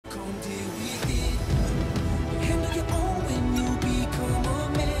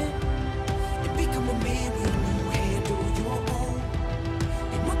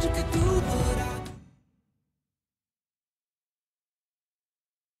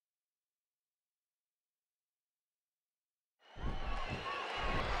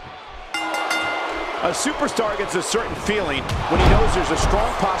A superstar gets a certain feeling when he knows there's a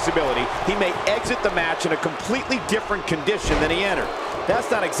strong possibility he may exit the match in a completely different condition than he entered. That's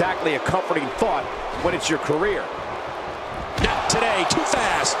not exactly a comforting thought when it's your career. Not today, too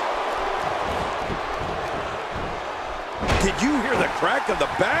fast. Did you hear the crack of the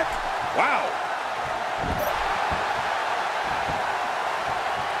back? Wow.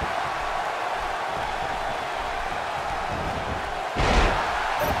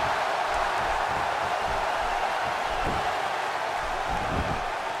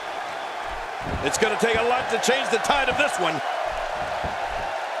 It's going to take a lot to change the tide of this one.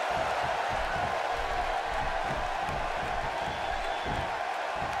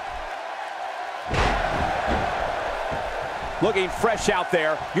 Looking fresh out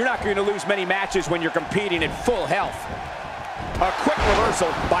there. You're not going to lose many matches when you're competing at full health. A quick reversal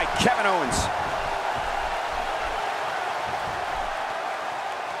by Kevin Owens.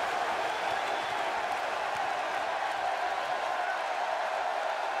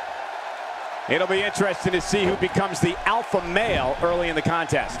 It'll be interesting to see who becomes the alpha male early in the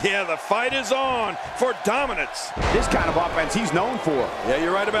contest. Yeah, the fight is on for dominance. This kind of offense he's known for. Yeah,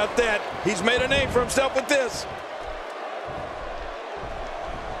 you're right about that. He's made a name for himself with this.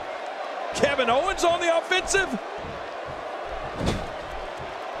 Kevin Owens on the offensive.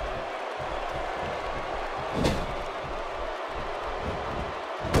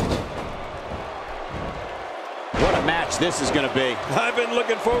 What a match this is going to be. I've been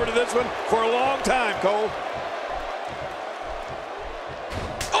looking forward to this one for a long time, Cole.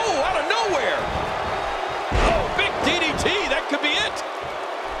 Oh, out of nowhere. Oh, big DDT. That could be it.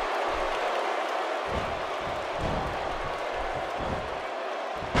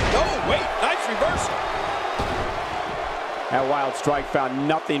 Oh, wait. Nice reversal. That wild strike found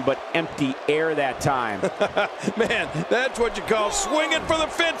nothing but empty air that time. Man, that's what you call swinging for the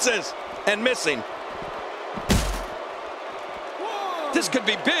fences and missing. This could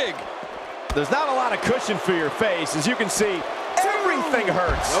be big. There's not a lot of cushion for your face. As you can see, everything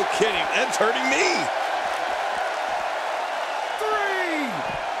hurts. No kidding. That's hurting me.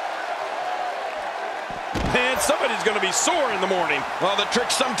 3. Man, somebody's going to be sore in the morning. Well, the trick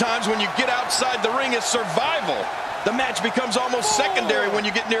sometimes when you get outside the ring is survival. The match becomes almost secondary when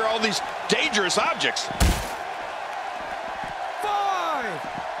you get near all these dangerous objects.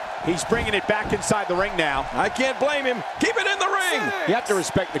 5. He's bringing it back inside the ring now. I can't blame him. Keep it in the ring. 6. You have to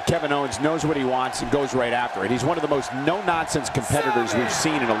respect that Kevin Owens knows what he wants and goes right after it. He's one of the most no-nonsense competitors 7. we've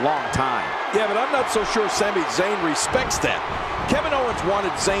seen in a long time. Yeah, but I'm not so sure Sami Zayn respects that. Kevin Owens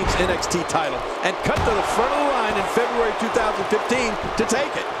wanted Zayn's NXT title and cut to the front of the line in February 2015 to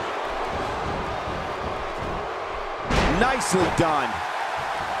take it. Nicely done.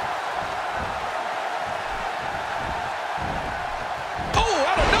 Oh,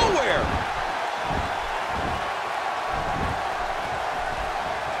 out of nowhere.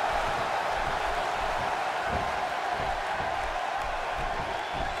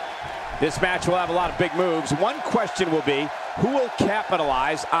 This match will have a lot of big moves. One question will be, who will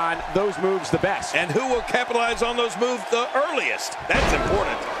capitalize on those moves the best? And who will capitalize on those moves the earliest? That's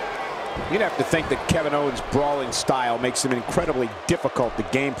important. You'd have to think that Kevin Owens' brawling style makes him incredibly difficult to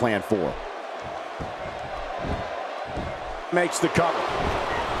game plan for. Makes the cover.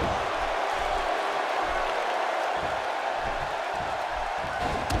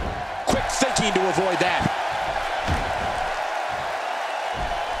 Quick thinking to avoid that.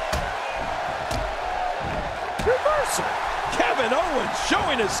 Reversal. Kevin Owens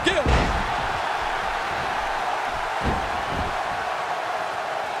showing his skill.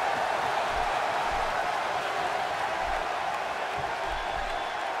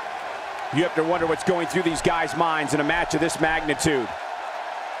 You have to wonder what's going through these guys' minds in a match of this magnitude.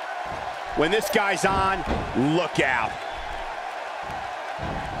 When this guy's on, look out.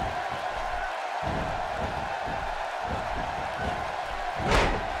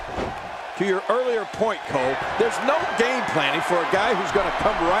 To your earlier point, Cole, there's no game planning for a guy who's going to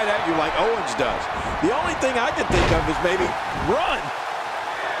come right at you like Owens does. The only thing I can think of is maybe run.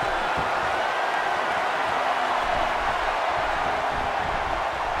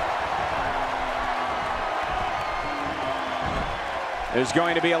 There's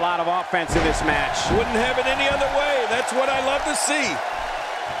going to be a lot of offense in this match. Wouldn't have it any other way. That's what I love to see.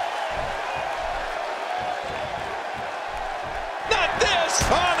 Not this.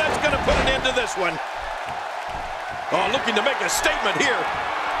 Oh, that's going to put an end to this one. Oh, looking to make a statement here.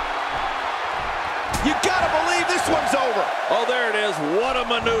 You gotta believe this one's over. Oh, there it is. What a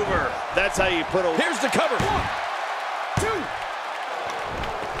maneuver. That's how you put a... Here's the cover. 1, 2.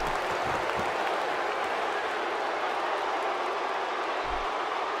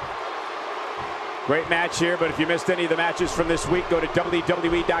 Great match here, but if you missed any of the matches from this week, go to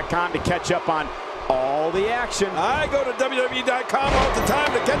WWE.com to catch up on all the action. I go to WWE.com all the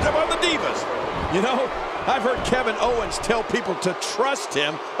time to catch up on the divas. You know, I've heard Kevin Owens tell people to trust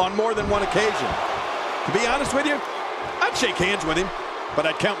him on more than one occasion. To be honest with you, I'd shake hands with him, but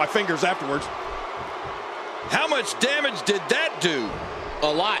I'd count my fingers afterwards. How much damage did that do?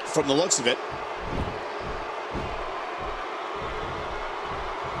 A lot from the looks of it.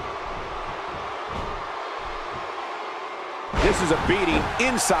 This is a beating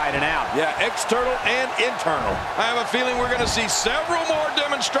inside and out. Yeah, external and internal. I have a feeling we're going to see several more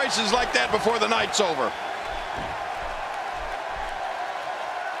demonstrations like that before the night's over.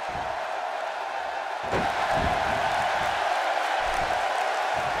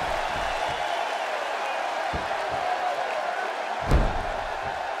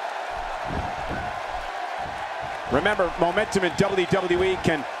 Remember, momentum in WWE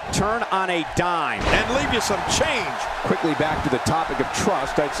can turn on a dime And leave you some change. Quickly back to the topic of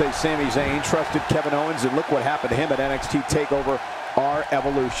trust, I'd say Sami Zayn trusted Kevin Owens, and look what happened to him at NXT TakeOver Our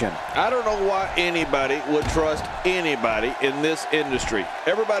Evolution. I don't know why anybody would trust anybody in this industry.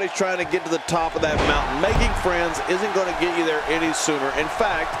 Everybody's trying to get to the top of that mountain. Making friends isn't going to get you there any sooner. In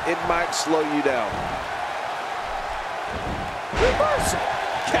fact, it might slow you down. Reversal.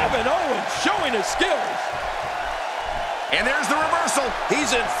 Kevin Owens showing his skills. And there's the reversal.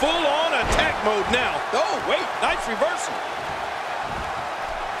 He's in full-on attack mode now. Oh, wait, nice reversal.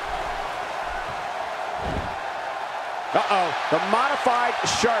 Uh-oh, the modified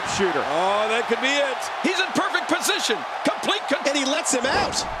sharpshooter. Oh, that could be it. He's in perfect position. And he lets him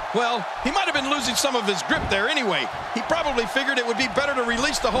out. Well, he might have been losing some of his grip there anyway. He probably figured it would be better to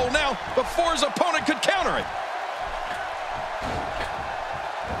release the hold now before his opponent could counter it.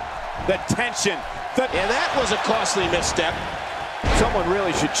 The tension. And that was a costly misstep. Someone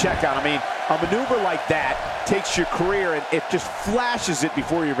really should check on. I mean, a maneuver like that takes your career and it just flashes it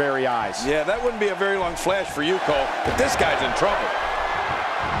before your very eyes. Yeah, that wouldn't be a very long flash for you, Cole, but this guy's in trouble.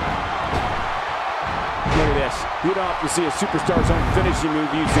 Look at this. You don't have to see a superstar's own finishing move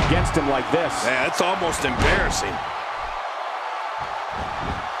used against him like this. Yeah, it's almost embarrassing.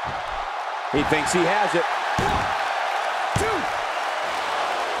 He thinks he has it. 1, 2.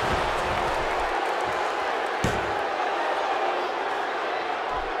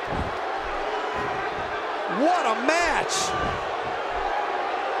 What a match!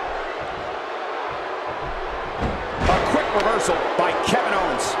 A quick reversal by Kevin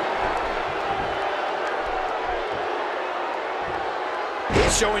Owens.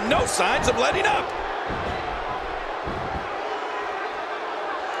 He's showing no signs of letting up.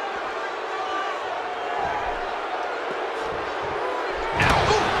 Ow.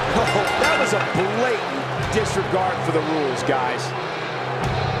 Oh, that was a blatant disregard for the rules, guys.